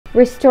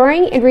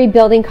Restoring and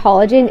rebuilding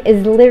collagen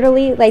is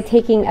literally like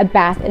taking a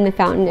bath in the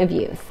fountain of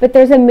youth. But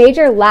there's a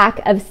major lack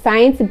of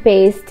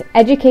science-based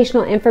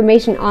educational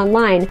information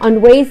online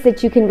on ways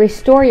that you can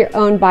restore your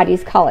own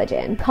body's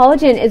collagen.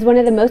 Collagen is one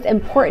of the most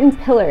important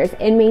pillars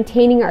in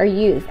maintaining our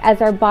youth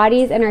as our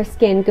bodies and our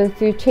skin go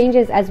through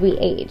changes as we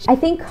age. I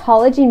think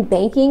collagen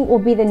banking will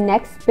be the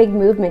next big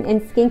movement in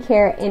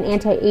skincare and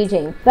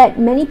anti-aging, but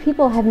many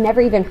people have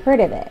never even heard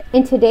of it.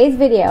 In today's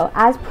video,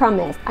 as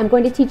promised, I'm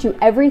going to teach you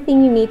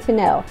everything you need to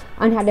know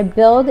on how to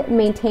build,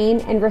 maintain,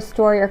 and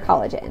restore your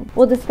collagen.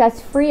 We'll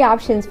discuss free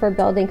options for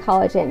building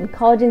collagen,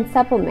 collagen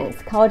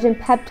supplements, collagen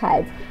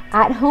peptides,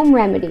 at-home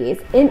remedies,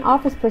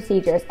 in-office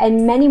procedures,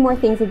 and many more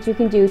things that you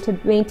can do to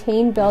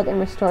maintain, build, and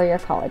restore your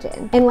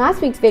collagen. In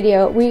last week's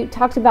video, we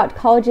talked about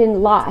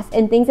collagen loss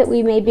and things that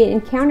we may be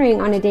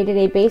encountering on a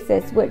day-to-day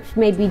basis which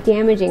may be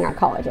damaging our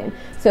collagen.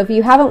 So if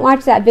you haven't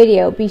watched that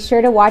video, be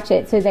sure to watch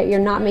it so that you're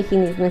not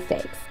making these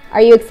mistakes.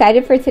 Are you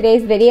excited for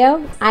today's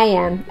video? I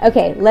am.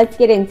 Okay, let's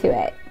get into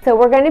it. So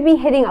we're going to be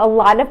hitting a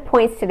lot of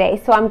points today,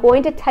 so I'm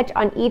going to touch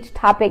on each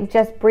topic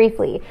just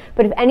briefly.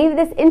 But if any of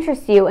this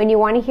interests you and you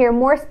want to hear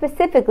more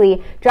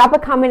specifically, drop a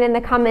comment in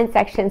the comment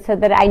section so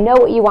that I know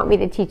what you want me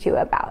to teach you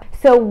about.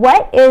 So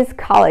what is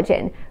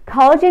collagen?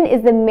 Collagen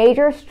is the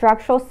major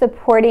structural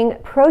supporting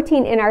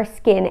protein in our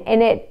skin,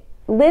 and it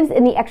lives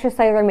in the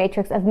extracellular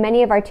matrix of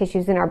many of our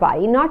tissues in our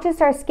body, not just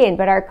our skin,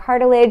 but our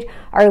cartilage,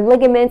 our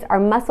ligaments,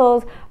 our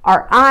muscles,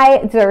 our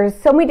eye. There's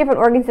so many different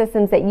organ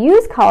systems that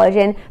use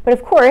collagen, but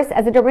of course,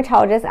 as a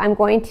dermatologist, I'm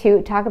going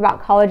to talk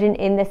about collagen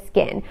in the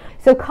skin.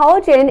 So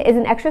collagen is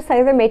an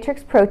extracellular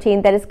matrix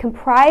protein that is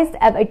comprised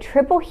of a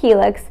triple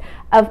helix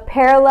of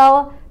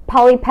parallel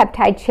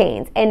polypeptide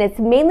chains, and it's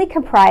mainly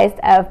comprised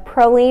of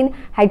proline,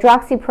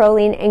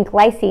 hydroxyproline, and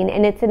glycine,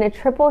 and it's in a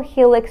triple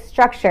helix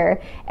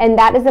structure, and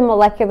that is a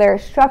molecular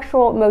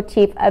structural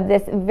motif of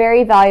this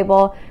very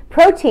valuable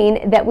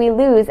protein that we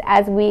lose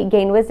as we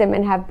gain wisdom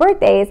and have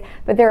birthdays,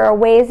 but there are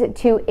ways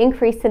to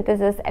increase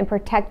synthesis and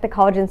protect the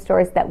collagen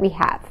stores that we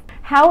have.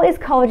 How is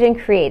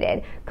collagen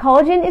created?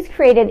 Collagen is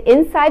created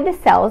inside the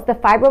cells, the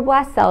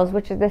fibroblast cells,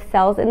 which are the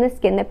cells in the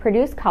skin that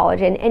produce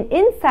collagen, and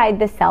inside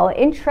the cell,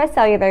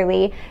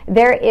 intracellularly,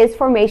 there is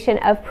formation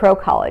of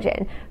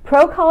procollagen.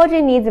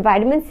 Procollagen needs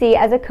vitamin C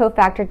as a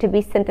cofactor to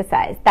be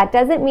synthesized. That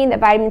doesn't mean that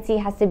vitamin C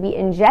has to be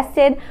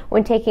ingested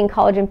when taking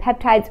collagen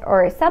peptides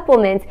or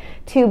supplements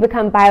to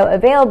become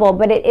bioavailable,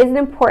 but it is an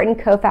important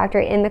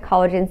cofactor in the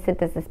collagen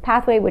synthesis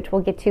pathway, which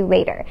we'll get to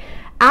later.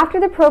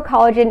 After the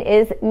procollagen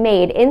is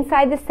made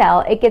inside the cell,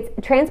 it gets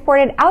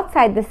transported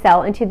outside the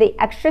cell into the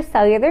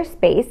extracellular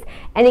space,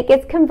 and it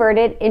gets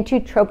converted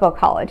into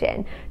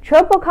tropocollagen.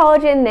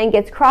 Tropocollagen then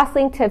gets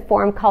cross-linked to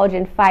form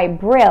collagen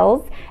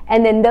fibrils,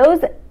 and then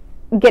those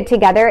get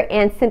together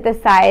and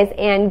synthesize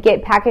and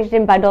get packaged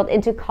and bundled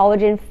into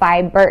collagen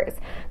fibers.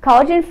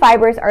 Collagen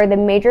fibers are the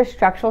major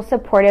structural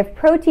supportive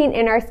protein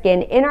in our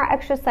skin, in our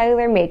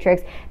extracellular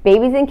matrix.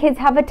 Babies and kids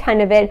have a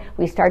ton of it.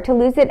 We start to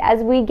lose it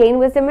as we gain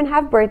wisdom and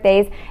have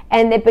birthdays,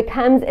 and it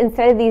becomes,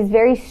 instead of these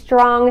very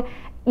strong,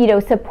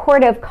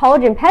 supportive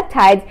collagen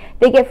peptides,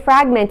 they get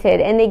fragmented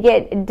and they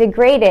get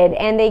degraded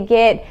and they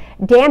get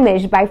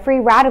damaged by free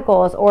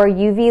radicals or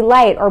UV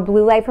light or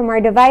blue light from our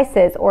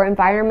devices or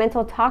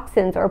environmental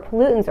toxins or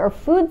pollutants or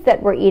foods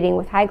that we're eating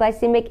with high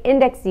glycemic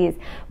indexes,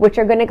 which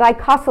are going to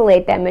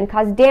glycosylate them and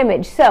cause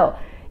damage. So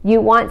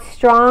you want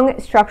strong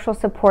structural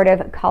supportive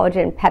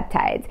collagen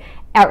peptides.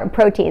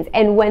 Proteins,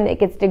 and when it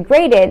gets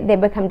degraded, they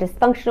become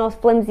dysfunctional,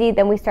 flimsy.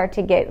 Then we start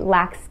to get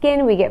lax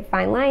skin, we get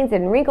fine lines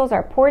and wrinkles,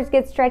 our pores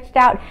get stretched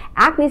out,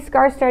 acne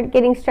scars start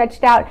getting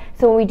stretched out.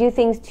 So when we do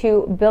things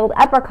to build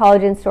up our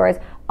collagen stores,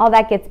 all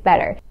that gets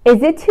better.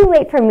 Is it too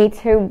late for me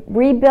to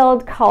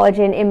rebuild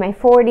collagen in my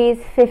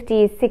 40s,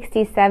 50s,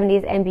 60s,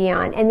 70s, and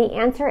beyond? And the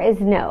answer is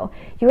no.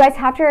 You guys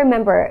have to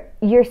remember,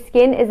 your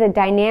skin is a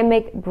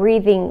dynamic,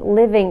 breathing,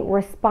 living,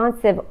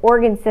 responsive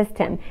organ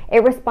system.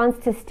 It responds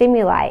to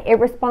stimuli. It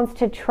responds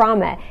to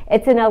trauma.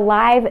 It's an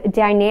alive,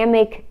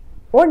 dynamic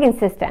organ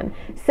system.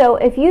 So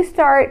if you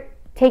start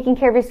taking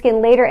care of your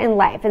skin later in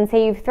life, and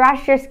say you've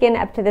thrashed your skin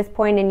up to this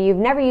point and you've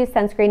never used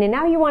sunscreen, and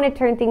now you want to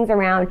turn things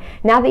around,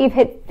 now that you've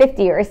hit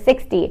 50 or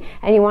 60,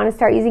 and you want to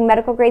start using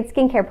medical grade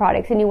skincare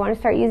products, and you want to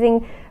start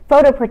using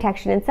photo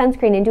protection and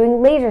sunscreen and doing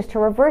lasers to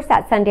reverse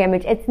that sun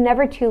damage, it's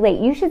never too late.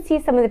 You should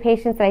see some of the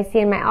patients that I see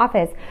in my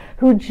office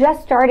who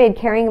just started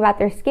caring about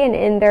their skin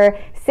in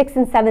their 6th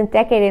and 7th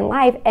decade in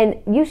life, and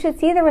you should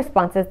see the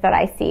responses that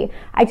I see.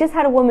 I just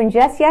had a woman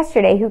just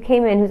yesterday who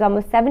came in who's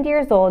almost 70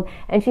 years old,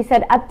 and she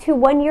said up to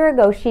 1 year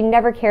ago she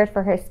never cared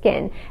for her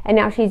skin, and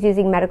now she's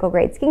using medical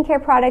grade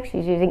skincare products,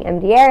 she's using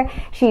MDR,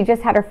 she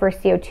just had her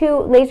first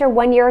CO2 laser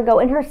 1 year ago,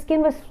 and her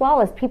skin was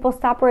flawless. People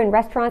stop her in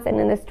restaurants and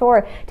in the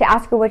store to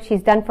ask her what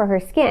she's done for for her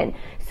skin.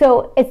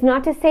 So it's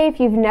not to say if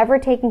you've never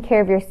taken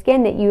care of your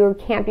skin that you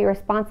can't be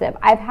responsive.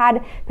 I've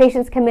had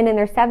patients come in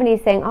their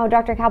 70s saying, oh,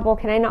 Dr. Capel,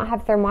 can I not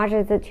have thermage?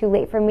 Is it too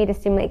late for me to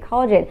stimulate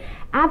collagen?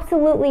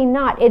 Absolutely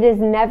not. It is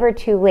never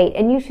too late.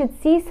 And you should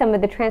see some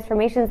of the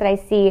transformations that I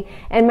see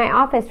in my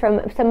office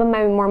from some of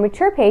my more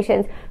mature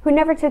patients who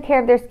never took care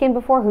of their skin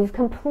before, who've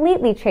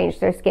completely changed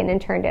their skin and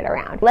turned it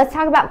around. Let's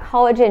talk about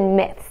collagen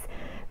myths.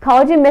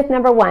 Collagen myth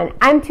number 1,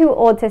 I'm too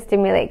old to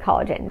stimulate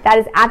collagen. That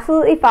is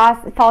absolutely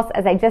false.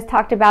 As I just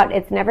talked about,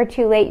 it's never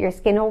too late. Your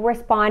skin will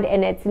respond,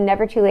 and it's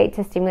never too late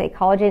to stimulate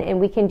collagen, and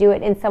we can do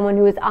it in someone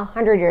who is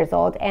 100 years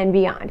old and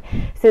beyond.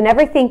 So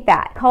never think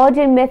that.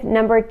 Collagen myth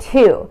number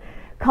 2,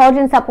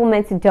 collagen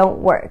supplements don't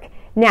work.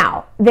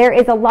 Now, there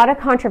is a lot of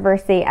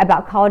controversy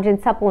about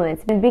collagen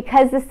supplements, and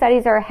because the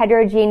studies are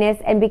heterogeneous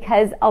and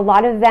because a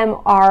lot of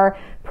them are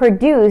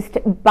produced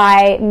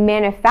by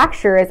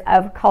manufacturers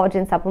of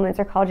collagen supplements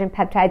or collagen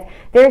peptides,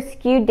 there's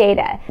skewed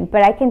data.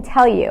 But I can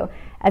tell you,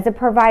 as a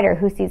provider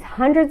who sees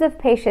hundreds of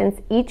patients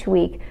each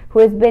week, who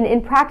has been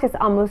in practice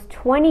almost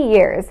 20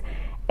 years,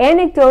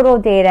 anecdotal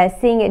data,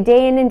 seeing it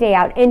day in and day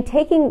out, and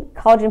taking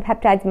collagen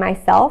peptides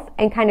myself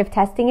and kind of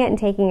testing it and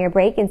taking a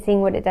break and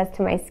seeing what it does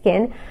to my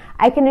skin,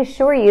 I can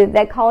assure you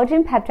that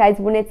collagen peptides,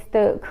 when it's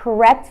the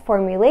correct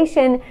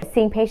formulation,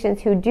 seeing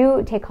patients who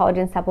do take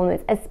collagen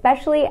supplements,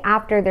 especially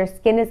after their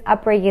skin is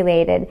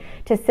upregulated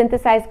to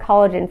synthesize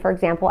collagen, for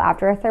example,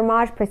 after a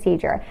thermage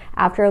procedure,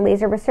 after a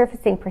laser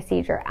resurfacing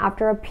procedure,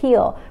 after a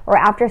peel, or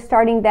after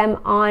starting them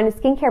on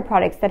skincare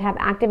products that have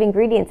active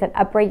ingredients that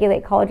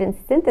upregulate collagen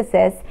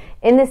synthesis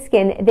in the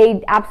skin,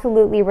 they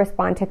absolutely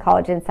respond to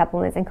collagen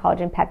supplements and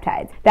collagen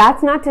peptides.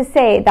 That's not to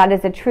say that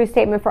is a true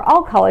statement for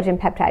all collagen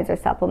peptides or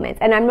supplements,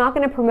 and I'm not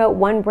going to promote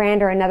one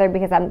brand or another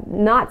because I'm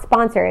not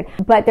sponsored,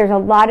 but there's a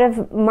lot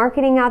of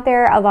marketing out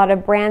there, a lot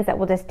of brands that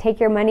will just take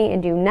your money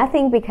and do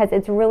nothing, because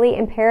it's really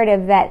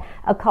imperative that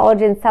a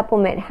collagen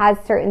supplement has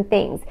certain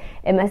things.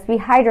 It must be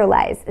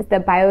hydrolyzed, the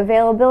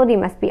bioavailability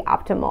must be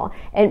optimal,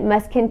 it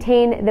must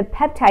contain the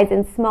peptides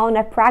in small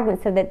enough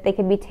fragments so that they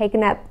can be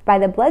taken up by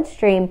the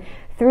bloodstream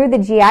through the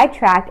GI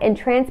tract and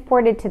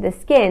transported to the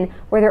skin,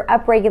 where they're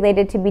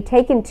upregulated to be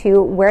taken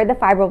to where the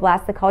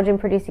fibroblasts, the collagen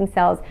producing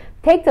cells,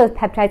 take those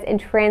peptides and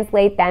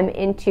translate them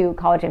into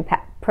collagen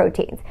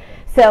proteins.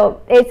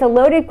 So it's a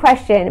loaded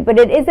question, but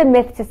it is a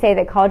myth to say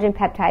that collagen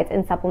peptides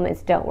and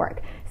supplements don't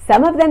work.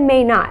 Some of them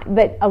may not,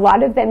 but a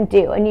lot of them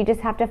do, and you just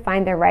have to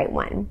find the right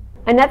one.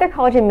 Another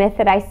collagen myth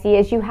that I see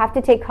is you have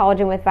to take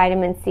collagen with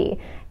vitamin C.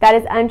 That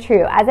is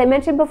untrue. As I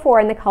mentioned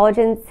before, in the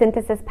collagen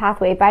synthesis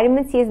pathway,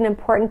 vitamin C is an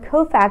important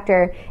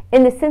cofactor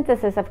in the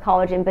synthesis of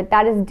collagen, but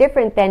that is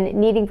different than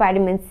needing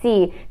vitamin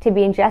C to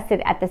be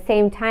ingested at the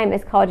same time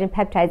as collagen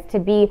peptides to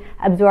be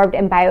absorbed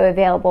and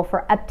bioavailable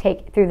for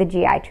uptake through the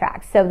GI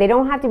tract. So they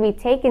don't have to be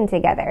taken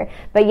together.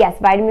 But yes,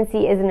 vitamin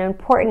C is an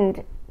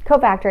important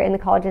cofactor in the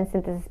collagen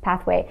synthesis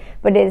pathway,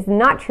 but it is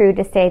not true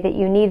to say that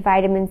you need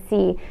vitamin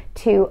C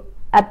to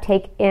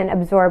uptake and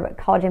absorb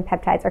collagen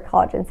peptides or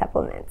collagen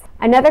supplements.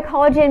 Another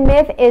collagen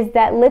myth is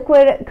that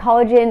liquid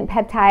collagen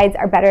peptides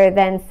are better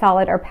than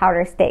solid or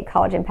powder state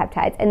collagen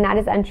peptides, and that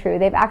is untrue.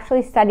 They've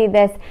actually studied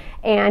this,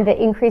 and the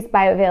increased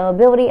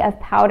bioavailability of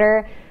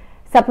powder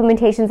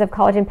supplementations of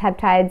collagen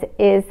peptides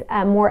is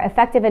more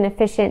effective and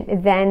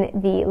efficient than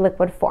the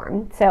liquid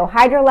form. So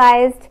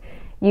hydrolyzed,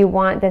 you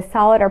want the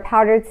solid or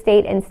powdered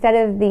state instead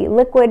of the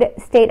liquid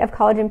state of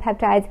collagen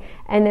peptides.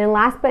 And then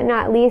last but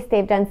not least,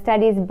 they've done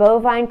studies,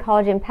 bovine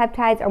collagen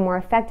peptides are more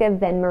effective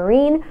than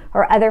marine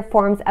or other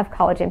forms of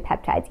collagen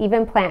peptides,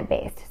 even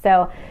plant-based.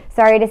 So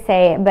sorry to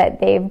say, but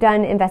they've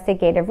done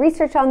investigative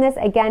research on this,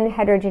 again,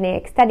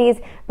 heterogeneous studies,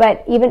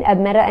 but even a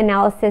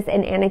meta-analysis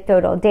and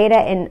anecdotal data,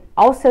 and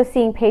also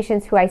seeing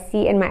patients who I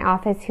see in my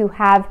office who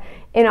have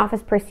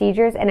in-office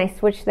procedures, and I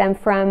switch them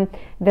from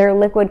their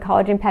liquid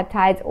collagen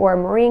peptides or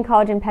marine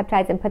collagen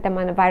peptides and put them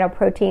on the vital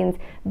proteins,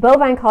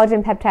 bovine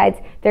collagen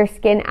peptides, their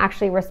skin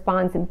actually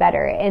responds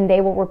better, and they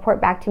will report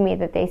back to me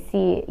that they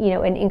see,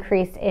 an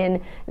increase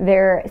in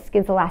their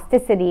skin's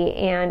elasticity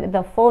and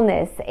the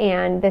fullness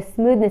and the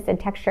smoothness and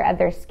texture of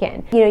their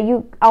skin.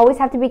 You always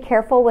have to be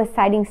careful with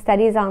citing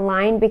studies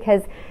online,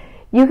 because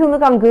you can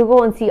look on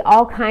Google and see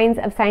all kinds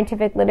of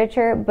scientific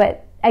literature,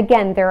 but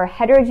again, there are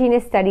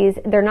heterogeneous studies.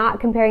 They're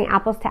not comparing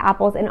apples to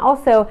apples. And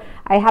also,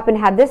 I happen to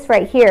have this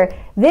right here.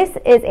 This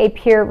is a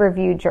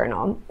peer-reviewed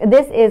journal.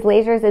 This is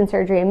Lasers in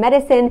Surgery and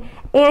Medicine,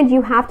 and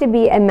you have to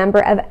be a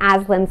member of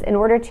ASLMS in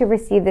order to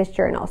receive this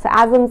journal. So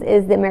ASLMS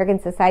is the American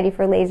Society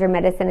for Laser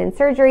Medicine and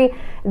Surgery.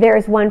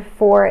 There's one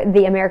for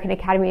the American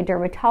Academy of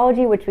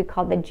Dermatology, which we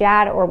call the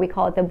JAD, or we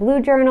call it the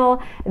Blue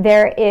Journal.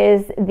 There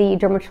is the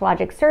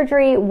Dermatologic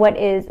Surgery,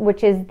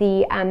 which is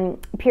the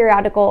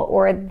periodical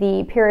or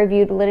the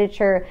peer-reviewed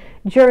literature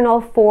journal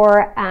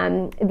for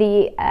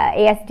the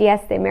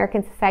ASDS, the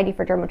American Society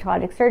for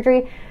Dermatologic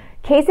Surgery.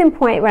 Case in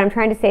point, what I'm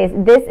trying to say is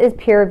this is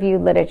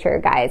peer-reviewed literature,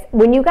 guys.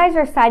 When you guys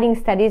are citing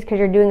studies because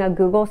you're doing a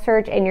Google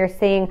search and you're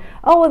saying,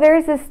 oh, well,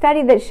 there's this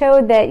study that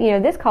showed that,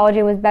 this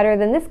collagen was better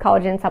than this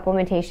collagen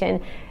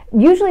supplementation,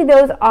 usually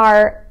those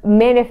are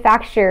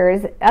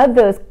manufacturers of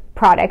those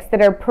products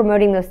that are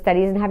promoting those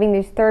studies and having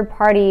these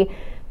third-party,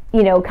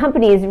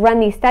 companies run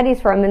these studies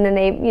for them, and then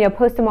they,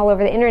 post them all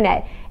over the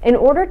internet. In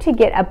order to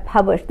get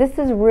published, this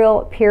is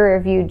real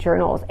peer-reviewed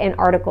journals and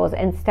articles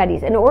and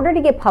studies. In order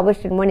to get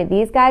published in one of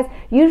these guys,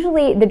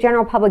 usually the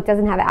general public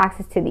doesn't have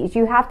access to these.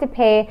 You have to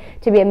pay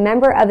to be a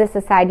member of the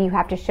society. You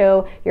have to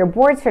show your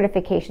board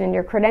certification and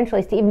your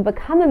credentials to even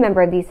become a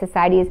member of these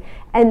societies.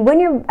 And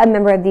when you're a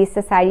member of these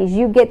societies,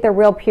 you get the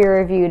real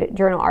peer-reviewed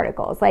journal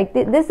articles. Like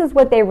this is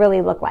what they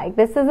really look like.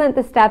 This isn't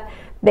the stuff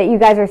that you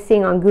guys are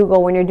seeing on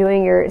Google when you're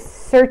doing your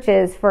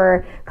searches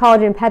for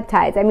collagen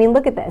peptides. I mean,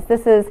 look at this.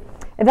 This is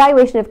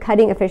evaluation of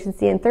cutting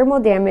efficiency and thermal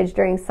damage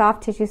during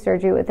soft tissue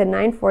surgery with a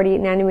 940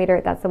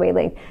 nanometer, that's the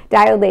wavelength,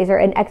 diode laser,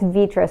 and ex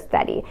vitro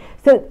study.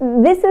 So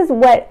this is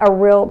what a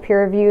real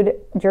peer-reviewed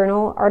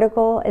journal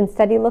article and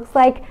study looks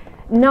like.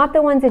 Not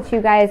the ones that you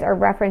guys are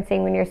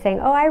referencing when you're saying,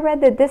 oh, I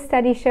read that this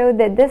study showed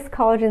that this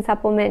collagen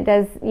supplement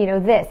does,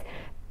 this.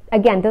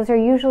 Again, those are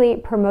usually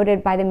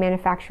promoted by the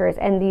manufacturers,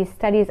 and these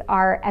studies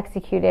are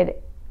executed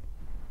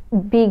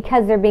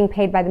because they're being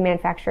paid by the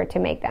manufacturer to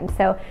make them.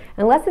 So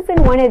unless it's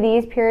in one of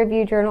these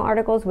peer-reviewed journal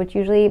articles, which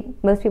usually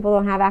most people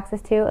don't have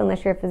access to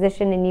unless you're a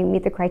physician and you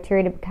meet the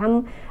criteria to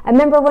become a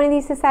member of one of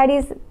these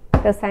societies,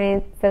 those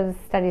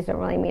studies don't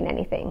really mean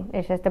anything.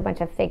 It's just a bunch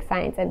of fake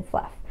science and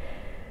fluff.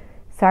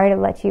 Sorry to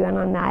let you in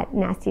on that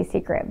nasty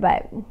secret,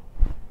 but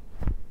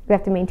we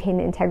have to maintain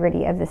the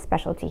integrity of this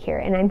specialty here.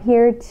 And I'm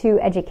here to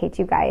educate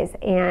you guys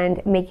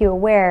and make you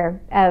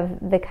aware of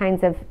the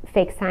kinds of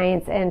fake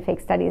science and fake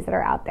studies that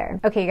are out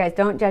there. Okay, you guys,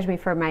 don't judge me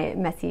for my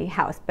messy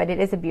house, but it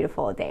is a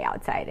beautiful day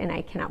outside and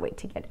I cannot wait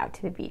to get out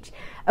to the beach.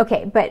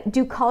 Okay, but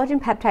do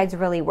collagen peptides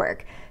really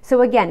work?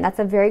 So again, that's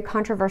a very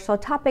controversial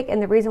topic,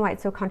 and the reason why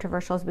it's so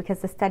controversial is because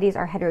the studies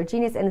are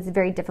heterogeneous and it's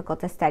very difficult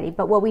to study.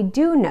 But what we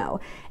do know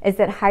is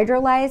that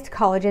hydrolyzed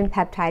collagen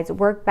peptides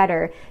work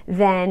better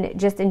than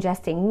just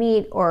ingesting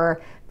meat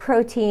or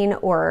protein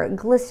or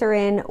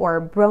glycerin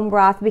or bone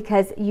broth,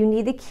 because you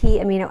need the key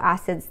amino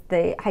acids,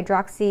 the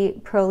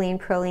hydroxy,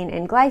 proline,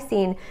 and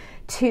glycine,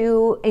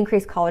 to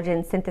increase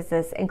collagen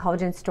synthesis and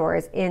collagen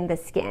stores in the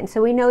skin.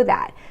 So we know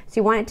that. So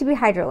you want it to be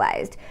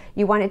hydrolyzed.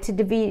 You want it to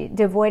be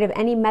devoid of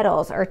any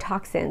metals or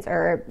toxins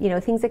or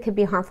things that could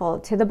be harmful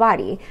to the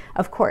body.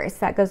 Of course,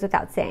 that goes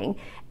without saying.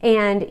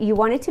 And you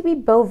want it to be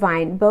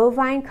bovine.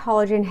 Bovine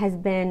collagen has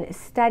been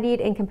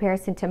studied in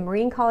comparison to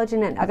marine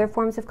collagen and other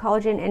forms of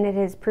collagen, and it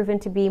has proven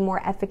to be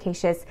more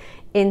efficacious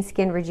in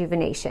skin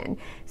rejuvenation.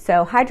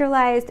 So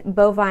hydrolyzed,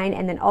 bovine,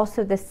 and then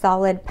also the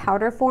solid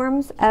powder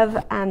forms of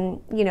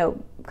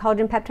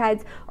collagen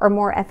peptides are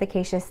more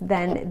efficacious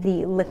than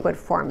the liquid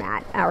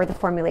format or the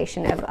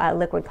formulation of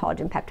liquid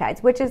collagen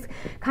peptides, which is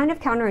kind of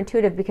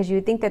counterintuitive because you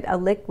would think that a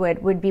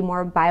liquid would be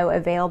more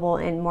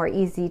bioavailable and more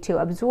easy to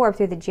absorb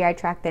through the GI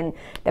tract than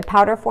the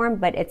powder form,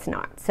 but it's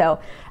not. So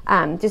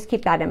just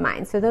keep that in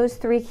mind. So those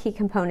three key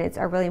components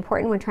are really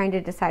important when trying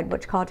to decide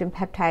which collagen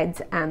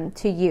peptides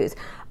to use.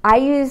 I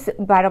use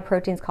Vital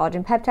Proteins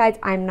collagen peptides.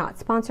 I'm not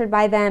sponsored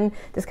by them.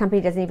 This company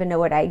doesn't even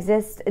know that I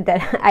exist.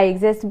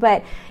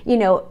 But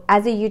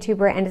as a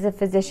YouTuber and as a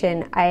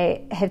physician,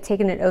 I have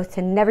taken an oath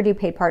to never do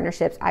paid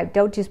partnerships. I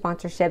don't do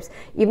sponsorships.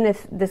 Even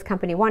if this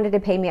company wanted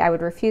to pay me, I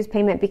would refuse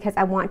payment because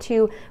I want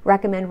to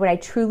recommend what I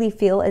truly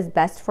feel is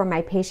best for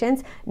my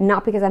patients,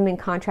 not because I'm in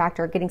contract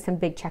or getting some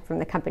big check from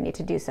the company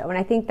to do so. And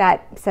I think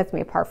that sets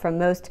me apart from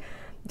most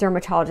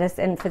dermatologists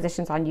and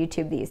physicians on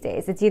YouTube these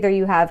days. It's either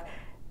you have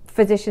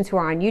physicians who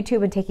are on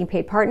YouTube and taking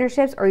paid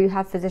partnerships, or you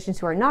have physicians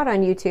who are not on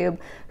YouTube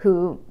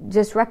who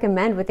just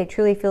recommend what they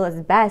truly feel is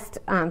best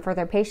for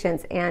their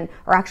patients and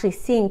are actually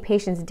seeing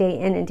patients day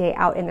in and day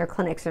out in their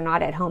clinics. They're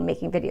not at home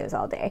making videos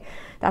all day.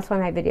 That's why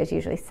my videos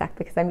usually suck,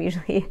 because I'm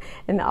usually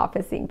in the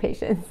office seeing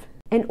patients.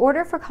 In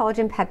order for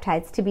collagen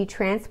peptides to be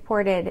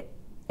transported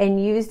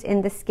and used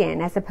in the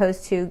skin, as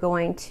opposed to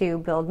going to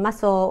build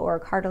muscle or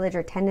cartilage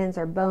or tendons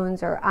or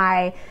bones or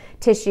eye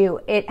tissue,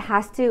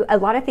 a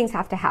lot of things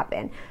have to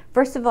happen.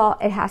 First of all,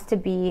 it has to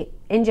be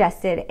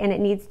ingested, and it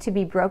needs to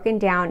be broken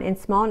down in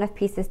small enough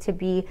pieces to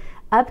be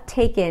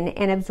uptaken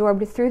and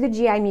absorbed through the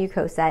GI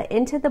mucosa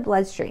into the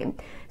bloodstream.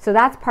 So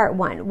that's part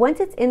one. Once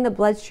it's in the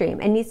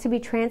bloodstream, it needs to be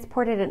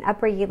transported and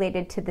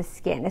upregulated to the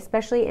skin,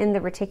 especially in the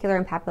reticular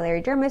and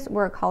papillary dermis,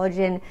 where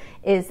collagen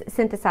is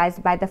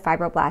synthesized by the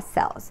fibroblast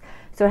cells.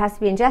 So it has to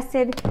be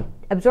ingested,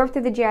 absorbed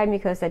through the GI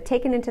mucosa,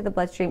 taken into the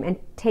bloodstream, and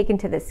taken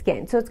to the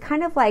skin. So it's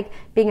kind of like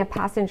being a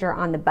passenger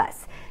on the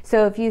bus.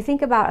 So if you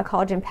think about a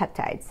collagen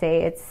peptide,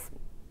 say it's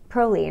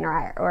proline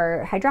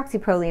or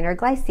hydroxyproline or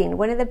glycine,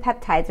 one of the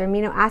peptides or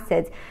amino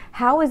acids,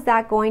 how is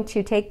that going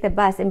to take the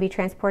bus and be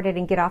transported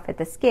and get off at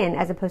the skin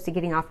as opposed to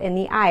getting off in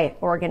the eye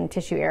organ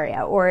tissue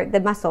area or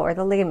the muscle or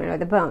the ligament or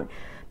the bone?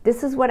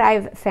 This is what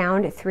I've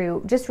found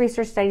through just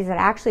research studies that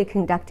I actually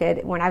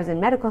conducted when I was in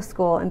medical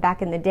school and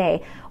back in the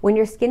day. When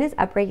your skin is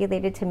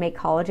upregulated to make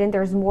collagen,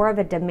 there's more of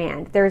a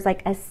demand. There's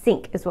like a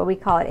sink is what we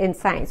call it in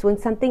science. When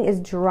something is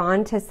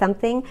drawn to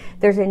something,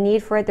 there's a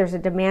need for it, there's a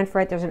demand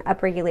for it, there's an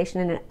upregulation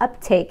and an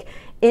uptake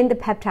in the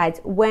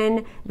peptides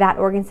when that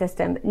organ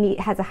system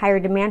has a higher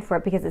demand for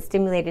it because it's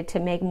stimulated to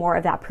make more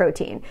of that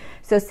protein.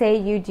 So say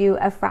you do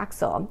a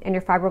Fraxel and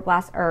your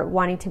fibroblasts are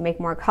wanting to make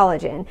more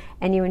collagen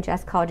and you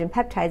ingest collagen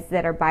peptides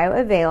that are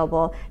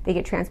bioavailable, they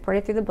get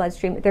transported through the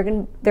bloodstream, they're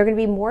going to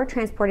be more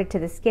transported to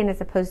the skin as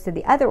opposed to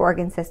the other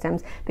organ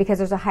systems because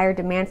there's a higher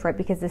demand for it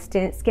because the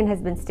skin has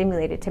been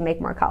stimulated to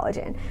make more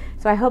collagen.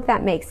 So I hope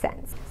that makes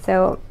sense.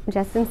 So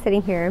Justin's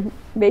sitting here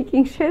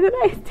making sure that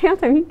I stay on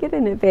time. You get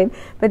in it, babe.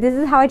 But this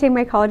is how I take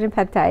my collagen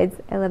peptides.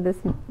 I love this.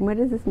 What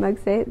does this mug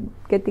say?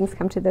 Good things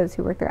come to those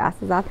who work their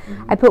asses off.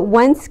 I put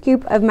 1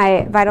 scoop of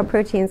my Vital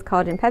Proteins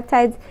collagen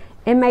peptides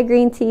in my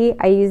green tea.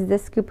 I use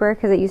this scooper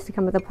because it used to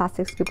come with a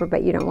plastic scooper,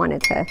 but you don't want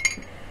it to.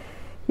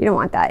 You don't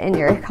want that in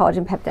your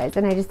collagen peptides.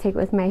 And I just take it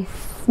with my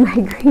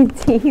green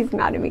tea. He's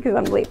mad at me because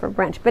I'm late for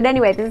brunch. But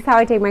anyway, this is how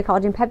I take my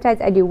collagen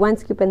peptides. I do 1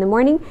 scoop in the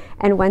morning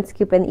and 1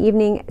 scoop in the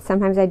evening.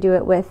 Sometimes I do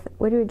it with,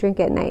 what do we drink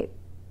at night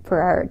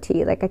for our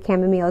tea? Like a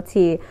chamomile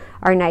tea,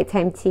 our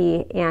nighttime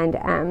tea. And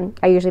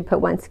I usually put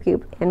 1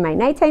 scoop in my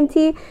nighttime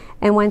tea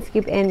and 1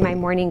 scoop in my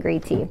morning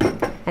green tea.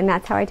 And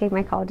that's how I take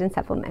my collagen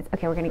supplements.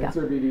 Okay, we're going to go.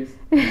 Thanks,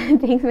 BDs.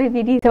 Thanks, my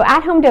BDs. So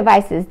at-home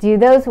devices, do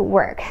those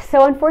work?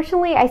 So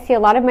unfortunately, I see a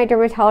lot of my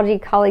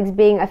dermatology colleagues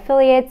being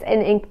affiliates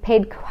and in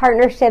paid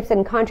partnerships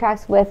and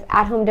contracts with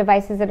at-home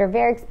devices that are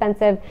very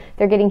expensive.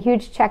 They're getting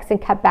huge checks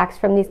and cutbacks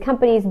from these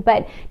companies.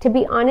 But to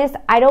be honest,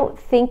 I don't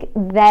think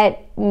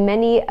that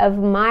many of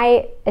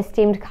my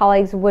esteemed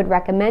colleagues would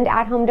recommend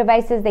at-home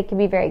devices. They can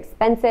be very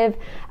expensive.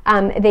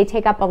 They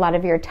take up a lot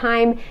of your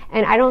time.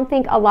 And I don't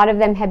think a lot of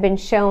them have been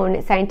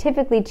shown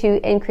scientifically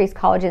to increase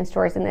collagen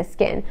stores in the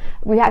skin.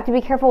 We have to be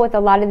careful with a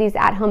lot of these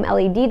at-home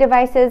LED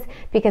devices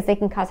because they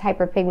can cause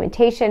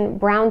hyperpigmentation,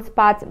 brown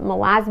spots,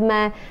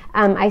 melasma.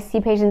 I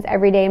see patients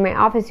every day in my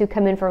office who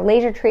come in for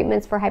laser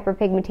treatments for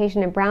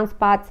hyperpigmentation and brown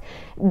spots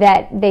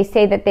that they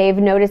say that they've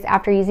noticed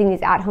after using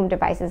these at-home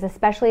devices,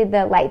 especially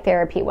the light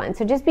therapy ones.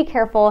 So just be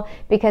careful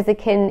because it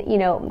can,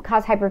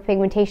 cause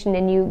hyperpigmentation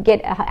and you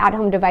get an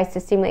at-home device to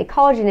stimulate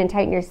collagen and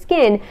tighten your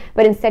skin,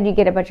 but instead you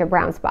get a bunch of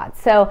brown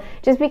spots. So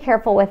just be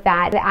careful with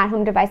that. The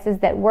at-home devices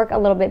that work a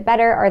little bit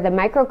better are the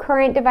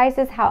microcurrent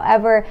devices.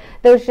 However,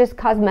 those just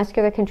cause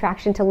muscular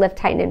contraction to lift,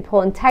 tighten, and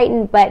pull and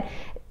tighten, but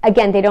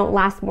again, they don't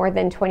last more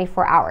than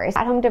 24 hours.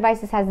 At-home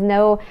devices has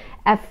no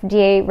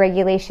FDA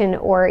regulation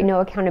or no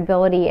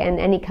accountability, and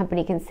any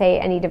company can say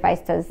any device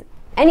does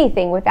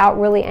anything without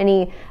really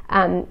any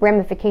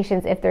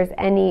ramifications if there's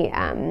any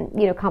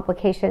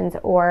complications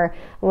or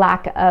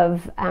lack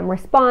of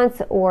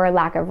response or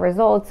lack of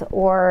results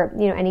or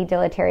any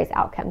deleterious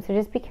outcomes. So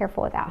just be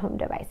careful with at-home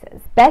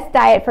devices. Best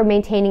diet for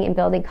maintaining and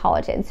building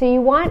collagen. So you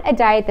want a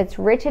diet that's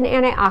rich in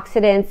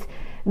antioxidants,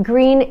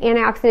 green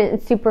antioxidant and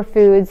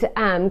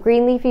superfoods,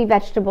 green leafy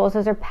vegetables.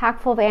 Those are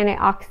packed full of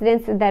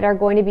antioxidants that are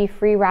going to be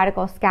free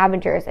radical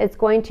scavengers. It's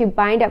going to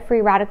bind up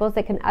free radicals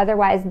that can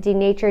otherwise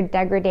denature,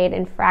 degrade,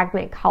 and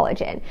fragment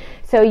collagen.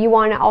 So you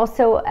want to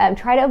also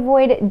try to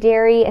avoid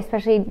dairy,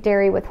 especially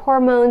dairy with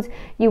hormones.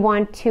 You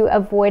want to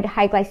avoid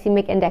high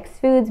glycemic index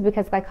foods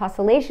because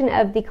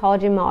glycosylation of the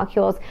collagen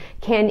molecules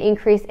can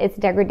increase its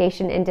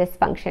degradation and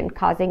dysfunction,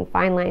 causing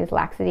fine lines,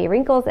 laxity,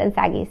 wrinkles, and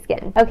saggy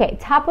skin. Okay,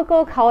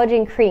 topical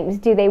collagen creams.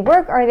 Do they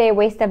work or are they a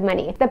waste of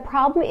money? The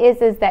problem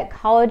is that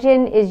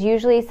collagen is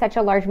usually such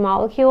a large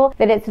molecule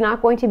that it's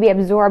not going to be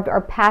absorbed or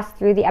pass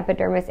through the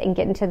epidermis and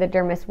get into the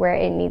dermis where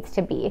it needs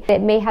to be.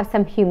 It may have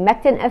some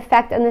humectant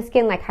effect on the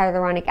skin, like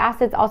hyaluronic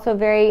acid. It's also a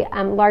very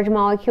large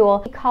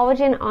molecule.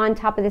 Collagen on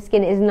top of the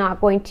skin is not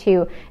going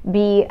to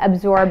be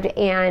absorbed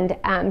and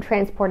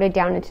transported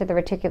down into the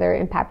reticular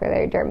and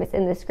papillary dermis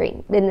in the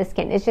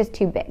skin. It's just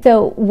too big.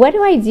 So what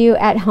do I do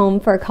at home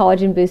for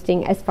collagen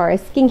boosting as far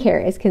as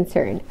skincare is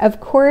concerned? Of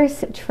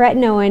course,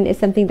 tretinoin is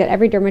something that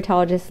every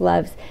dermatologist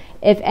loves.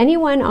 If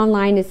anyone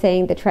online is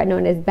saying that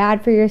tretinoin is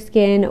bad for your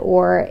skin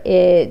or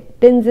it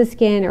thins the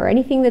skin or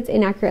anything that's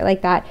inaccurate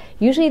like that,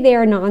 usually they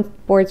are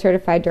non-board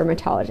certified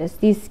dermatologists.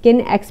 These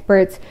skin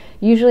experts,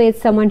 usually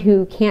it's someone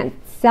who can't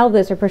sell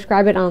this or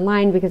prescribe it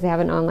online because they have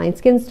an online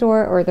skin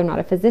store or they're not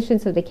a physician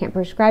so they can't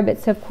prescribe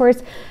it. So of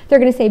course they're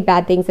going to say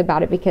bad things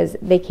about it because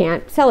they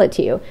can't sell it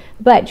to you.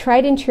 But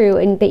tried and true,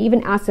 and they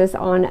even ask us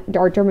on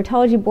our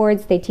dermatology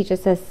boards, they teach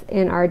us this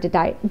in our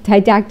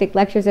didactic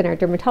lectures in our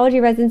dermatology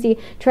residency,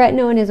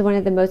 tretinoin is one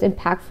of the most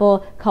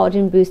impactful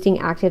collagen boosting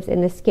actives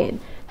in the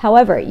skin.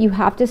 However, you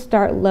have to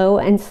start low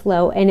and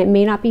slow, and it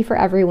may not be for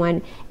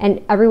everyone, and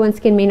everyone's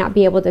skin may not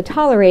be able to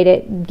tolerate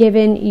it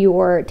given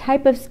your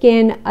type of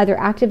skin, other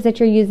actives that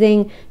you're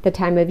using, the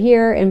time of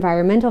year,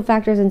 environmental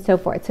factors, and so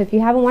forth. So if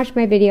you haven't watched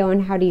my video on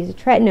how to use a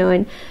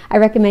tretinoin, I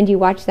recommend you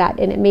watch that,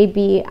 and it may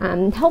be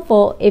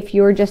helpful if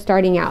you're just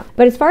starting out.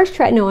 But as far as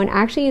tretinoin, I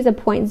actually use a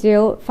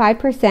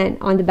 0.05%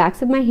 on the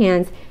backs of my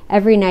hands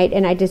every night,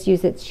 and I just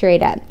use it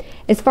straight up.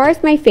 As far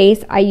as my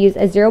face, I use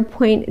a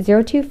 0.025%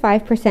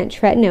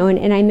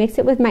 tretinoin, and I mix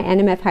it with my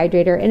NMF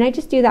hydrator, and I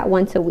just do that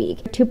once a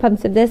week. 2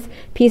 pumps of this,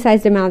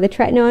 pea-sized amount of the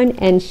tretinoin,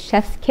 and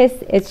chef's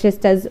kiss. It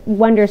just does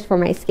wonders for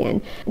my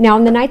skin. Now,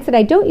 on the nights that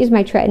I don't use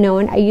my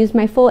tretinoin, I use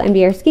my full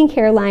MDR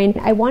skincare line.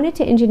 I wanted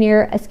to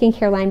engineer a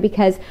skincare line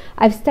because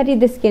I've studied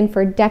the skin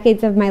for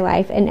decades of my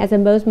life, and as a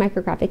Mohs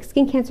micrographic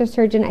skin cancer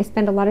surgeon, I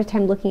spend a lot of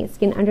time looking at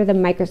skin under the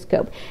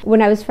microscope.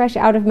 When I was fresh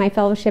out of my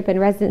fellowship and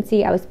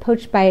residency, I was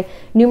poached by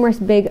numerous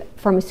big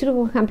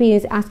pharmaceutical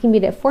companies asking me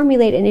to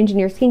formulate and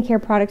engineer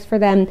skincare products for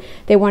them.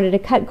 They wanted to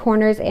cut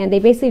corners, and they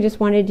basically just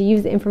wanted to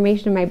use the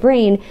information in my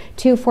brain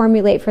to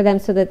formulate for them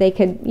so that they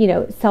could,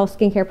 sell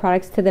skincare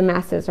products to the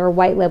masses or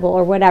white label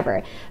or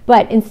whatever.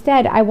 But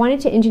instead, I wanted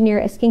to engineer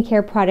a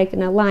skincare product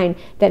in a line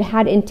that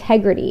had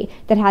integrity,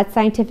 that had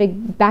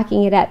scientific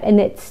backing it up, and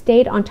that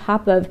stayed on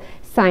top of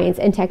science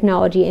and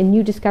technology and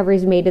new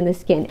discoveries made in the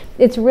skin.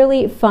 It's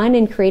really fun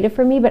and creative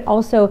for me, but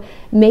also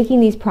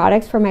making these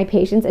products for my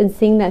patients and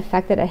seeing the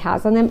effect that it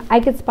has on them. I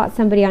could spot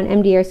somebody on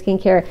MDR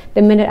skincare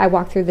the minute I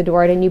walk through the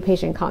door at a new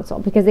patient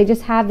consult because they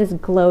just have this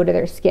glow to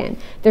their skin.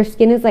 Their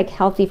skin is like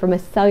healthy from a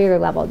cellular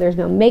level. There's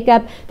no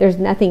makeup, there's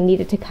nothing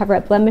needed to cover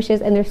up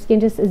blemishes, and their skin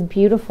just is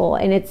beautiful,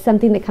 and it's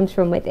something that comes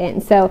from within.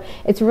 So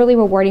it's really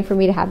rewarding for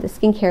me to have the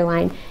skincare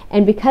line,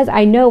 and because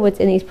I know what's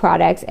in these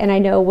products and I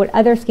know what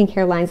other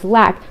skincare lines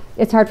lack,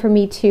 it's hard for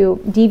me to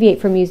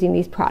deviate from using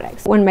these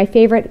products. One of my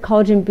favorite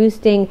collagen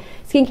boosting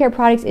skincare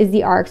products is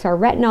the RXR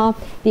Retinol.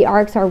 The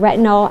RXR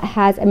Retinol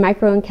has a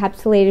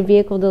microencapsulated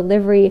vehicle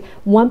delivery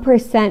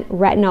 1%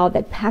 retinol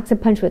that packs a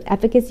punch with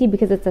efficacy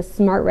because it's a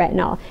smart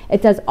retinol.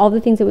 It does all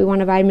the things that we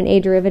want a vitamin A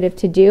derivative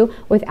to do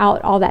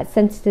without all that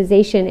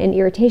sensitization and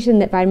irritation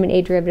that vitamin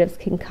A derivatives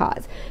can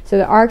cause. So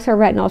the RXR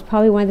Retinol is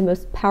probably one of the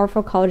most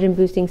powerful collagen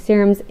boosting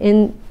serums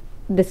in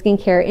the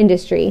skincare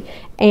industry,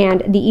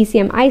 and the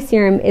ECMI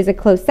serum is a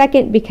close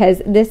second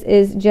because this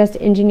is just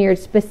engineered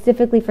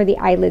specifically for the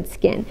eyelid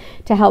skin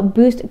to help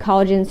boost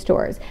collagen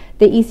stores.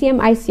 The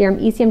ECMI serum,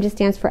 ECM just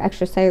stands for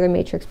extracellular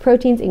matrix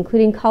proteins,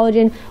 including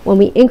collagen. When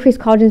we increase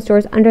collagen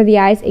stores under the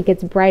eyes, it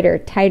gets brighter,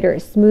 tighter,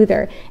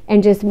 smoother,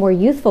 and just more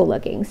youthful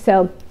looking.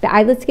 So the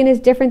eyelid skin is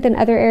different than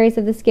other areas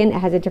of the skin. It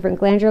has a different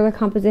glandular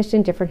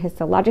composition, different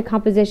histologic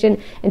composition,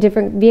 and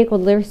different vehicle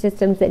delivery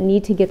systems that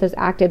need to get those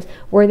actives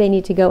where they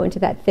need to go into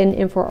that thin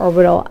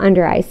infraorbital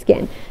under eye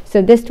skin.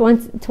 So this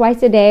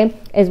twice a day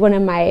is one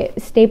of my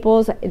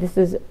staples. This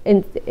is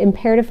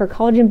imperative for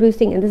collagen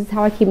boosting, and this is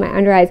how I keep my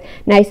under eyes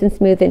nice and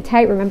smooth and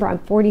tight. Remember, I'm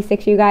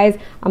 46, you guys.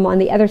 I'm on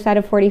the other side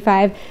of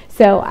 45,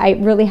 so I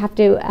really have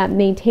to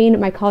maintain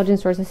my collagen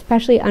stores,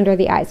 especially under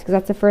the eyes, because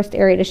that's the first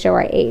area to show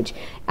our age.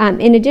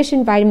 In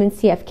addition, vitamin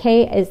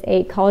CFK is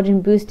a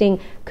collagen boosting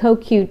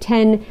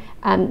CoQ10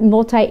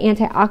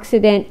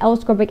 multi-antioxidant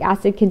L-ascorbic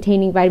acid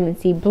containing vitamin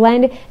C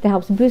blend that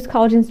helps boost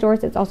collagen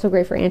stores. It's also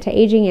great for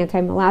anti-aging,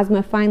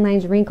 anti-melasma, fine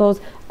lines, wrinkles,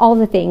 all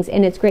the things,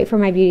 and it's great for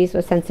my beauties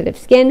with sensitive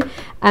skin.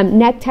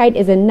 Necktight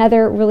is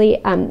another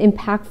really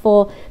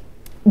impactful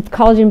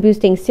collagen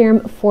boosting serum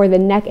for the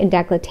neck and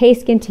décolleté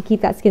skin to keep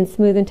that skin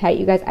smooth and tight.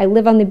 You guys, I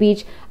live on the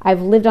beach. I've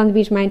lived on the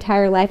beach my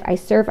entire life. I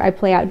surf, I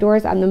play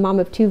outdoors. I'm the mom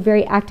of 2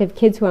 very active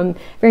kids who I'm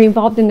very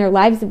involved in their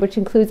lives, which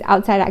includes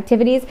outside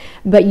activities.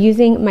 But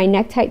using my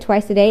Necktight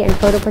twice a day and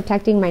photo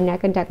protecting my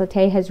neck and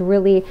décolleté has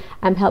really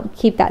helped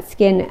keep that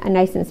skin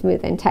nice and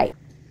smooth and tight.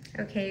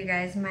 Okay, you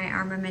guys, my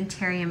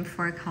armamentarium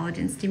for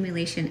collagen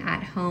stimulation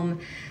at home.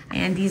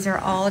 And these are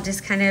all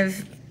just kind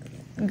of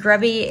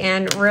grubby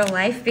and real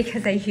life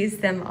because I use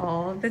them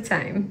all the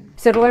time.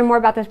 So to learn more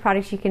about those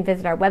products, you can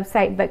visit our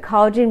website. But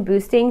collagen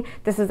boosting,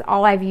 this is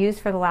all I've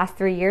used for the last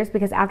 3 years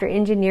because after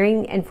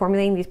engineering and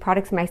formulating these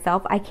products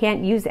myself, I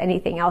can't use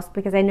anything else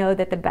because I know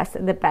that the best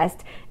of the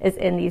best is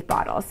in these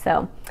bottles.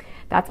 So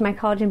that's my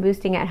collagen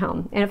boosting at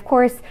home. And of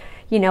course,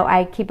 you know,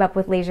 I keep up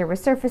with laser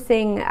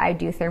resurfacing, I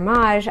do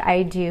thermage,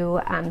 I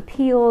do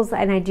peels,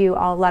 and I do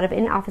a lot of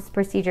in-office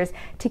procedures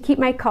to keep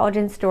my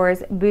collagen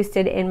stores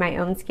boosted in my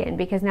own skin,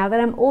 because now that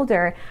I'm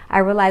older, I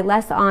rely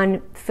less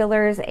on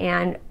fillers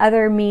and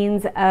other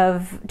means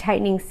of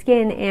tightening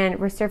skin and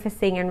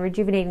resurfacing and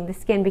rejuvenating the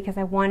skin because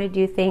I want to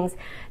do things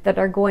that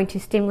are going to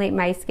stimulate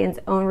my skin's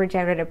own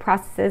regenerative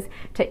processes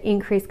to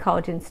increase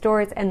collagen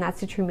stores, and that's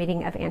the true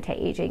meaning of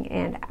anti-aging,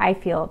 and I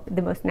feel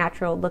the most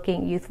natural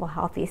looking, youthful,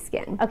 healthy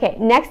skin. Okay,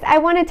 next I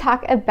want to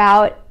talk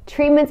about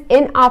treatments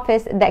in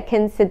office that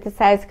can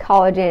synthesize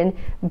collagen,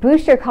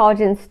 boost your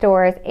collagen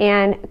stores,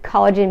 and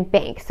collagen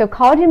bank. So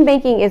collagen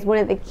banking is one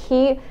of the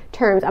key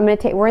terms.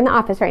 We're in the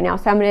office right now,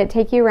 so I'm going to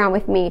take you around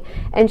with me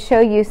and show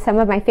you some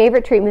of my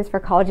favorite treatments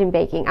for collagen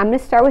banking. I'm going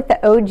to start with the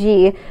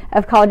OG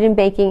of collagen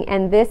banking,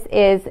 and this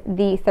is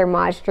the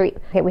thermage treat.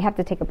 Okay, we have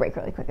to take a break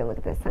really quick and look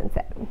at the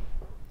sunset.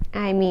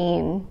 I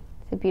mean,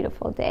 it's a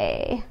beautiful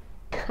day.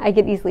 I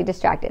get easily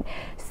distracted.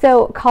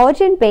 So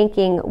collagen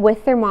banking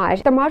with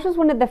thermage. Thermage was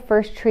one of the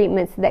first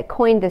treatments that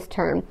coined this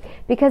term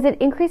because it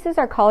increases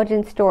our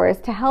collagen stores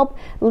to help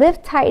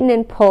lift, tighten,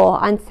 and pull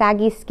on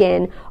saggy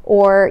skin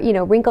or, you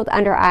know, wrinkled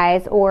under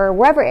eyes or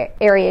wherever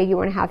area you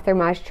want to have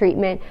thermage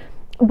treatment,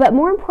 But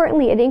more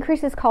importantly, it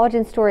increases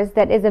collagen stores.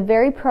 That is a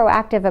very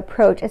proactive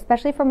approach,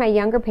 especially for my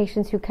younger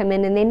patients who come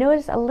in and they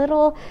notice a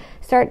little,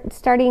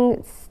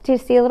 starting to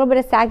see a little bit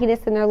of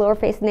sagginess in their lower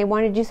face, and they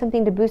want to do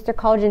something to boost their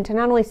collagen to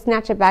not only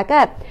snatch it back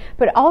up,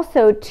 but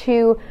also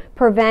to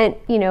prevent,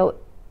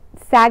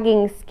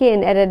 sagging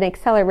skin at an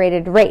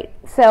accelerated rate.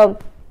 So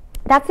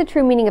that's the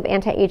true meaning of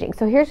anti-aging.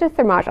 So here's your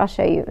Thermage. I'll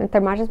show you. And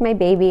Thermage is my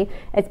baby.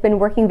 It's been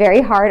working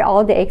very hard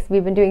all day because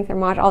we've been doing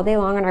Thermage all day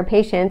long on our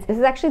patients. This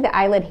is actually the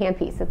eyelid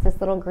handpiece. It's this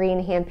little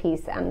green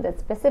handpiece that's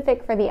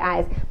specific for the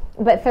eyes.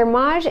 But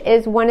Thermage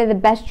is one of the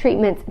best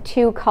treatments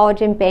to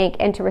collagen bank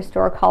and to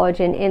restore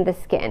collagen in the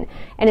skin.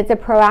 And it's a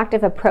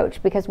proactive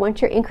approach because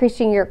once you're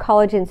increasing your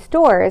collagen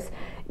stores,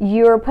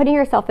 you're putting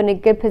yourself in a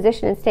good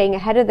position and staying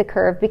ahead of the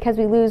curve, because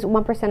we lose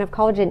 1% of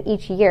collagen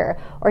each year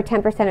or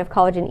 10% of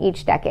collagen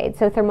each decade.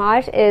 So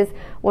Thermage is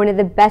one of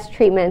the best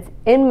treatments,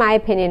 in my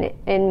opinion,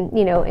 in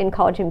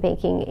collagen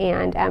banking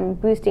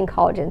and boosting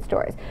collagen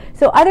stores.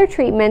 So other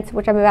treatments,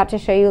 which I'm about to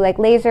show you, like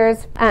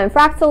lasers,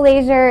 Fraxel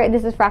laser.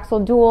 This is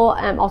Fraxel Dual,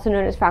 also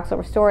known as Fraxel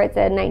Restore. It's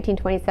a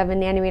 1927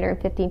 nanometer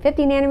and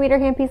 1550 nanometer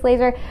handpiece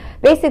laser.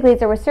 Basically,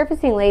 it's a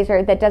resurfacing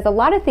laser that does a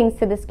lot of things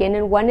to the skin,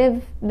 and one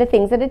of the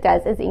things that it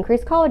does is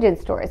increase collagen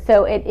stores.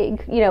 So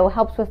it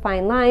helps with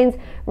fine lines,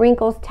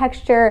 wrinkles,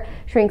 texture,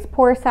 shrinks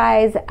pore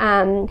size,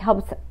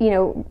 helps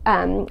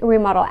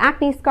remodel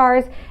acne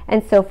scars,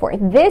 and so forth.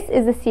 This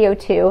is a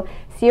CO2.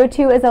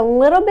 CO2 is a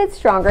little bit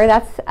stronger.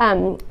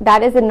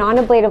 That is a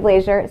non-ablative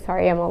laser.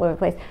 Sorry, I'm all over the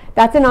place.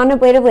 That's a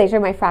non-ablative laser,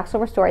 my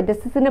Fraxel Restore.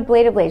 This is an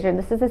ablative laser.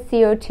 This is a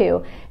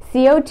CO2.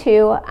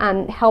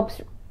 CO2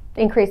 helps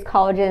increase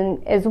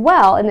collagen as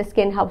well, and the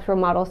skin helps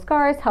remodel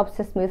scars, helps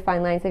to smooth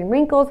fine lines and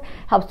wrinkles,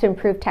 helps to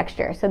improve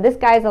texture. So this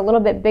guy is a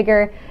little bit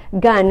bigger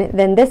gun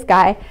than this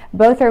guy.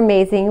 Both are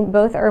amazing.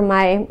 Both are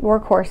my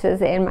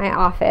workhorses in my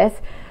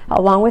office,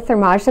 along with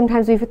Thermage.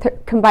 Sometimes we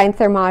combine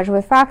Thermage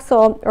with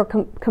Fraxel, or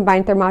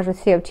combine Thermage with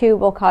CO2.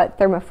 We'll call it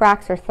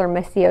ThermoFrax or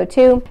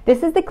ThermoCO2.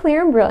 This is the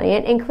Clear and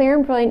Brilliant, and Clear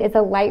and Brilliant is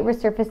a light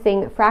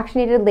resurfacing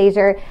fractionated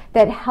laser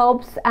that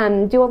helps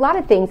do a lot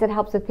of things. It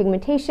helps with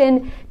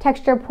pigmentation,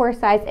 texture, pore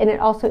size, and it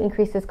also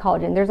increases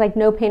collagen. There's like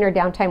no pain or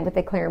downtime with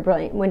the Clear and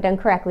Brilliant when done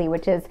correctly,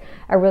 which is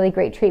a really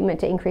great treatment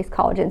to increase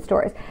collagen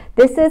stores.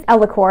 This is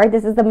Ellacore.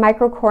 This is the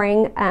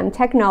microcoring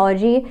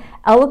technology.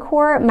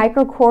 Ellacore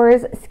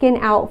microcores skin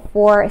out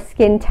for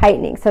skin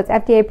tightening. So it's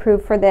FDA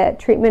approved for the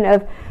treatment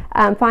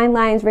of fine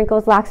lines,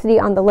 wrinkles, laxity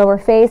on the lower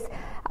face.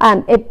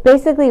 It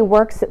basically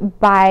works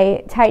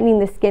by tightening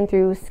the skin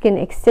through skin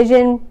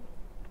excision,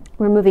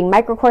 removing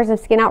microcores of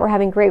skin out. We're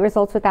having great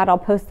results with that. I'll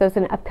post those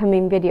in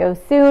upcoming videos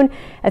soon.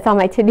 It's on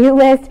my to-do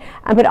list,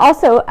 but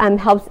also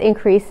helps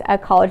increase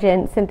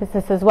collagen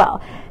synthesis as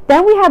well.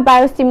 Then we have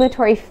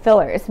biostimulatory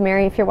fillers.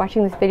 Mary, if you're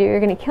watching this video, you're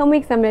going to kill me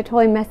because I'm going to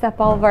totally mess up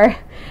all of our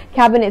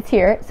cabinets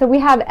here. So we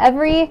have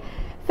every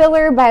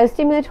filler,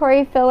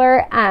 biostimulatory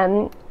filler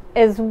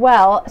as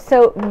well.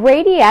 So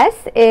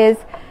Radius is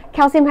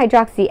calcium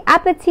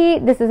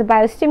hydroxyapatite. This is a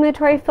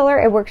biostimulatory filler.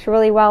 It works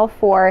really well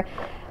for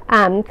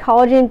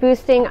collagen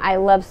boosting. I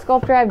love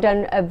Sculptra. I've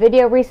done a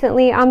video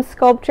recently on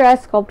Sculptra.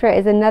 Sculptra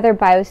is another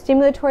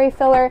biostimulatory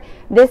filler.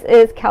 This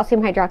is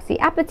calcium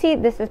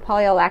hydroxyapatite. This is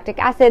polylactic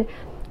acid.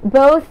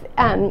 Both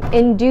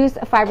induce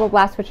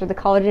fibroblasts, which are the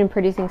collagen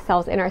producing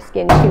cells in our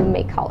skin, to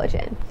make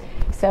collagen.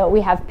 So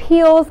we have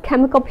peels,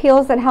 chemical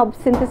peels that help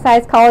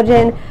synthesize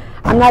collagen.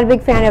 I'm not a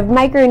big fan of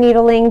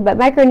microneedling, but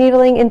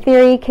microneedling in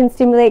theory can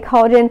stimulate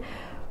collagen.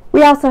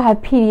 We also have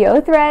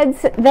PDO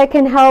threads that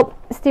can help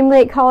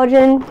stimulate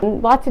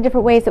collagen. Lots of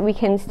different ways that we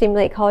can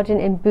stimulate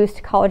collagen and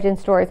boost collagen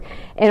stores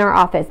in our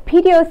office.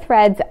 PDO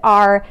threads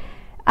are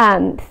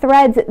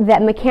threads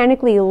that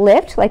mechanically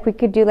lift, like we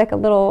could do like a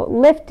little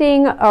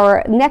lifting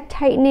or neck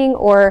tightening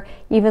or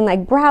even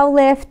like brow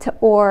lift,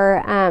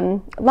 or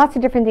lots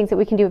of different things that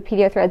we can do with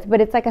PDO threads,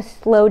 but it's like a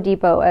slow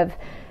depot of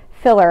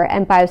filler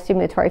and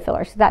biostimulatory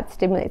filler, so that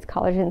stimulates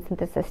collagen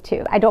synthesis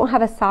too. I don't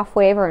have a soft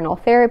wave or an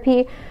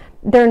Ultherapy.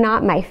 They're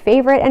not my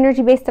favorite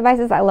energy-based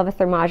devices. I love a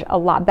Thermage a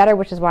lot better,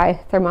 which is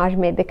why Thermage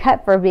made the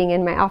cut for being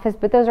in my office,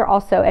 but those are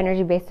also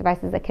energy-based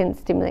devices that can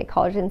stimulate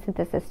collagen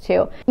synthesis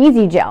too.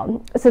 Easy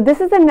Gel. So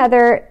this is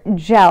another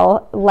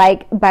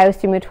gel-like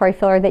biostimulatory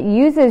filler that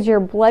uses your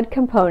blood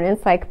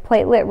components like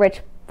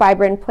platelet-rich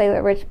fibrin,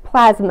 platelet-rich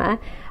plasma,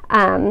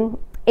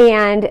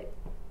 and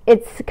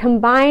it's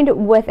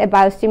combined with a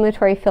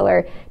biostimulatory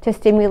filler to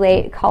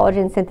stimulate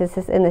collagen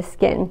synthesis in the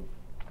skin.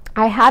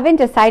 I haven't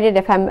decided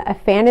if I'm a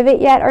fan of it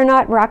yet or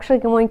not. We're actually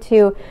going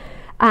to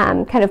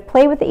kind of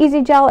play with the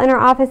Easy Gel in our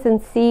office and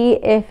see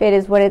if it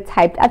is what it's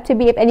hyped up to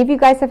be. If any of you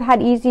guys have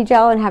had Easy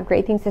Gel and have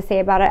great things to say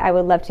about it, I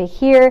would love to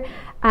hear.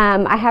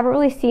 I haven't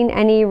really seen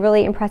any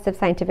really impressive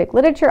scientific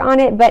literature on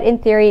it, but in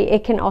theory,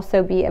 it can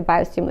also be a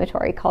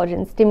biostimulatory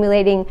collagen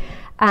stimulating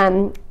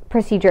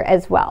procedure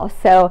as well.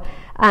 So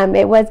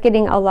it was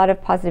getting a lot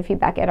of positive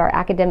feedback at our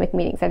academic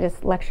meetings. I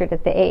just lectured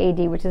at the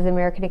AAD, which is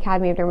American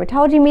Academy of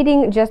Dermatology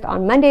meeting, just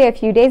on Monday a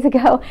few days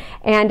ago,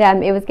 and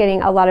it was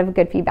getting a lot of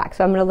good feedback.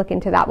 So I'm going to look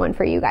into that one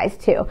for you guys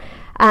too.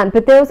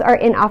 But those are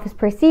in-office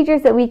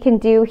procedures that we can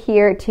do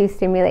here to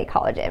stimulate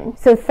collagen.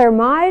 So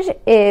Thermage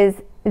is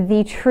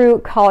the true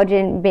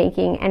collagen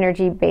banking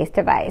energy-based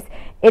device.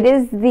 It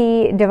is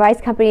the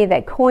device company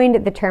that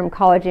coined the term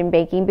collagen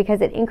banking because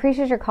it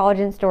increases your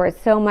collagen stores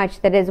so much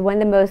that it is one of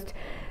the most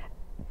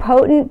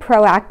potent,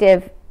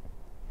 proactive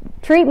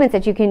treatments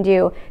that you can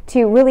do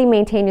to really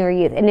maintain your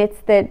youth. And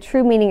it's the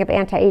true meaning of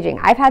anti-aging.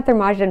 I've had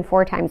Thermage done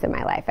 4 times in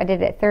my life. I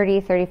did it at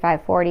 30,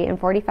 35, 40, and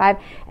 45.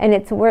 And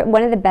it's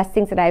one of the best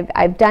things that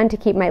I've done to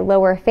keep my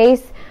lower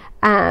face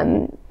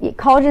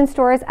collagen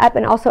stores up,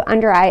 and also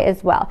under eye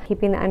as well.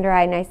 Keeping the under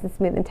eye nice and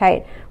smooth and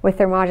tight with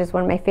Thermage is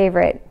one of my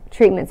favorite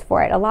treatments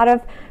for it. A lot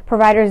of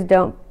providers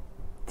don't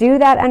do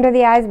that under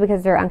the eyes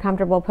because they're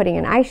uncomfortable putting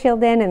an eye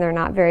shield in, and they're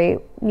not very,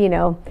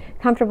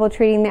 comfortable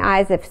treating the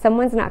eyes. If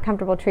someone's not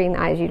comfortable treating the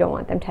eyes, you don't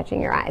want them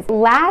touching your eyes.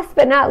 Last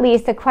but not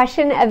least, the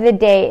question of the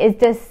day is,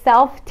 does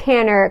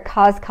self-tanner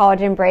cause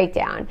collagen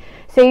breakdown?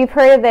 So you've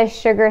heard of the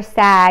sugar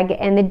sag,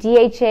 and the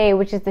DHA,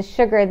 which is the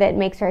sugar that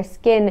makes our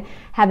skin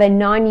have a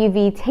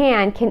non-UV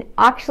tan, can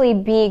actually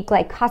be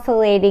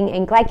glycosylating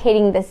and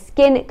glycating the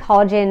skin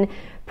collagen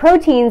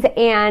proteins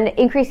and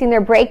increasing their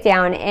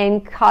breakdown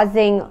and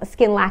causing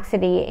skin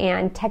laxity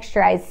and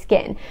texturized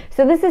skin.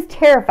 So this is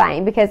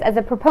terrifying because as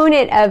a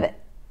proponent of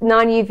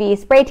non-UV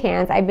spray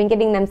tans, I've been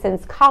getting them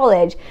since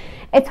college.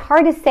 It's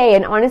hard to say,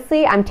 and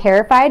honestly, I'm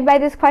terrified by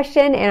this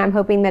question, and I'm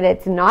hoping that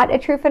it's not a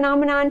true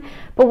phenomenon.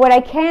 But what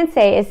I can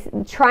say is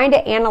trying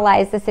to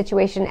analyze the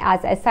situation as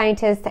a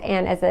scientist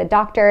and as a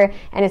doctor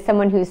and as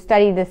someone who's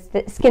studied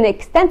the skin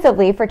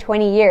extensively for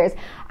 20 years,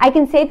 I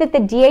can say that the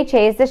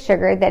DHA is the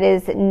sugar that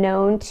is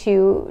known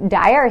to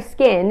dye our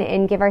skin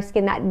and give our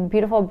skin that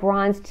beautiful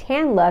bronze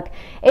tan look.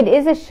 It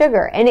is a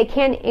sugar, and it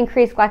can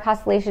increase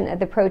glycosylation of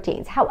the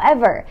proteins.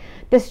 However,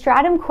 the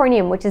stratum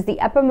corneum, which is the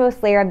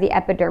uppermost layer of the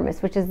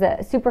epidermis, which is the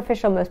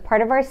superficial most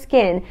part of our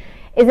skin,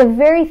 is a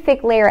very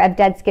thick layer of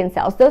dead skin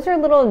cells. Those are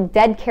little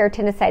dead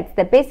keratinocytes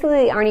that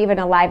basically aren't even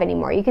alive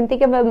anymore. You can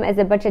think of them as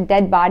a bunch of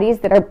dead bodies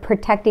that are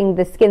protecting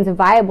the skin's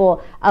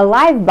viable,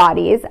 alive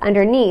bodies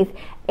underneath.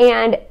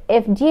 And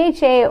if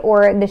DHA,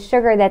 or the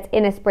sugar that's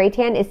in a spray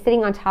tan, is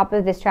sitting on top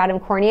of the stratum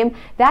corneum,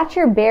 that's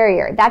your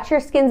barrier. That's your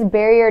skin's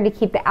barrier to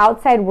keep the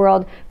outside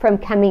world from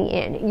coming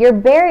in. Your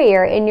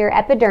barrier in your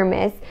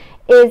epidermis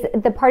is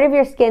the part of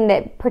your skin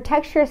that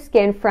protects your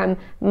skin from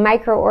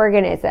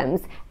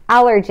microorganisms,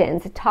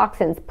 allergens,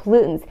 toxins,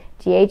 pollutants,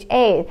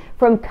 DHA,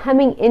 from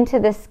coming into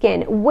the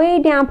skin,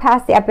 way down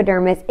past the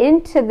epidermis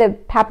into the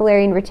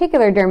papillary and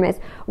reticular dermis,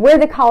 where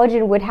the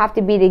collagen would have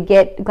to be to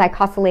get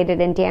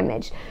glycosylated and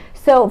damaged.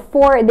 So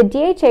for the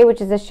DHA, which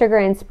is a sugar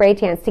in spray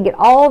tans, to get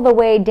all the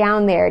way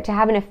down there to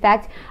have an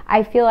effect,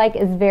 I feel like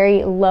is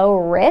very low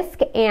risk.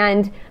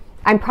 And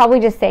I'm probably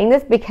just saying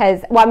this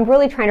because, well, I'm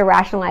really trying to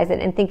rationalize it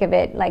and think of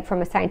it like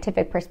from a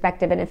scientific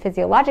perspective and a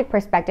physiologic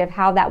perspective,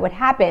 how that would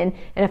happen,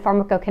 and a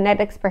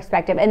pharmacokinetics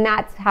perspective, and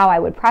that's how I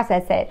would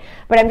process it.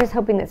 But I'm just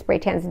hoping that spray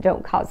tans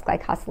don't cause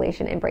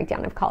glycosylation and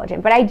breakdown of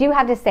collagen. But I do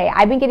have to say,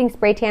 I've been getting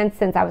spray tans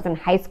since I was in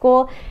high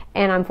school,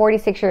 and I'm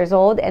 46 years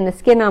old, and the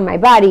skin on my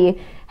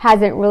body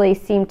hasn't really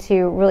seemed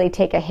to really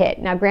take a hit.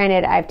 Now,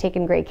 granted, I've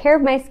taken great care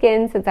of my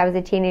skin since I was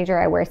a teenager.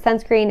 I wear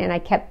sunscreen, and I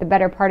kept the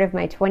better part of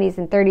my 20s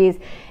and 30s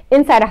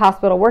inside a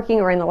hospital working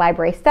or in the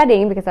library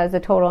studying because I was a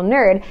total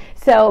nerd.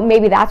 So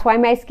maybe that's why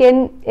my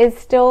skin is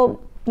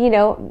still,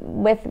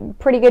 with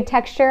pretty good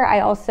texture.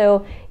 I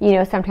also,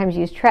 sometimes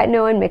use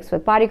tretinoin mixed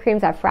with body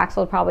creams. I've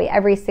Fraxeled probably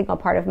every single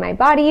part of my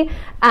body.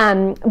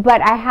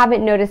 But I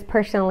haven't noticed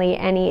personally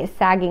any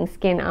sagging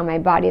skin on my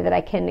body that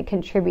I can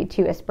contribute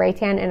to a spray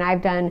tan. And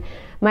I've done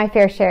my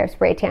fair share of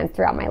spray tans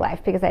throughout my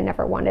life because I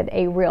never wanted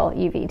a real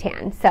UV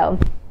tan. So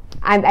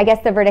I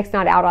guess the verdict's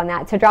not out on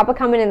that. So drop a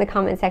comment in the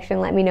comment section.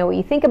 Let me know what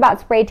you think about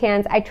spray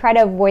tans. I try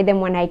to avoid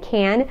them when I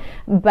can,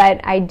 but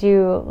I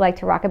do like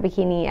to rock a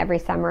bikini every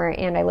summer,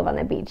 and I live on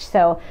the beach.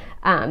 So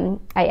I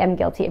am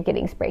guilty of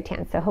getting spray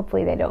tans. So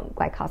hopefully they don't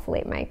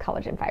glycosylate my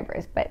collagen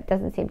fibers, but it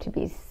doesn't seem to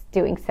be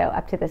doing so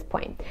up to this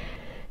point.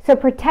 So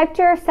protect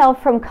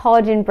yourself from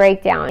collagen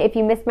breakdown. If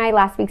you missed my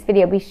last week's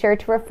video, be sure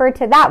to refer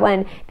to that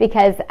one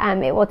because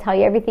it will tell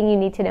you everything you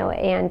need to know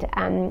and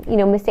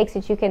mistakes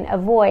that you can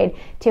avoid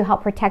to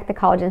help protect the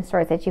collagen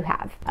stores that you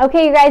have.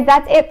 Okay, you guys,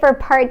 that's it for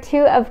part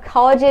 2 of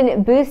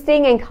collagen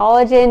boosting and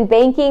collagen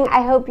banking.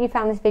 I hope you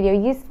found this video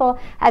useful.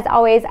 As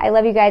always, I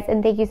love you guys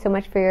and thank you so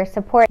much for your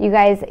support. You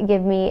guys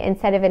give me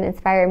incentive and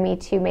inspire me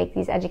to make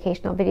these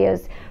educational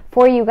videos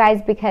for you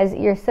guys because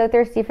you're so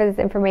thirsty for this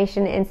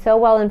information and so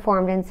well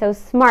informed and so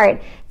smart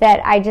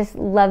that I just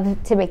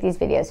love to make these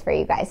videos for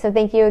you guys. So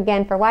thank you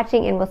again for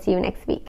watching, and we'll see you next week.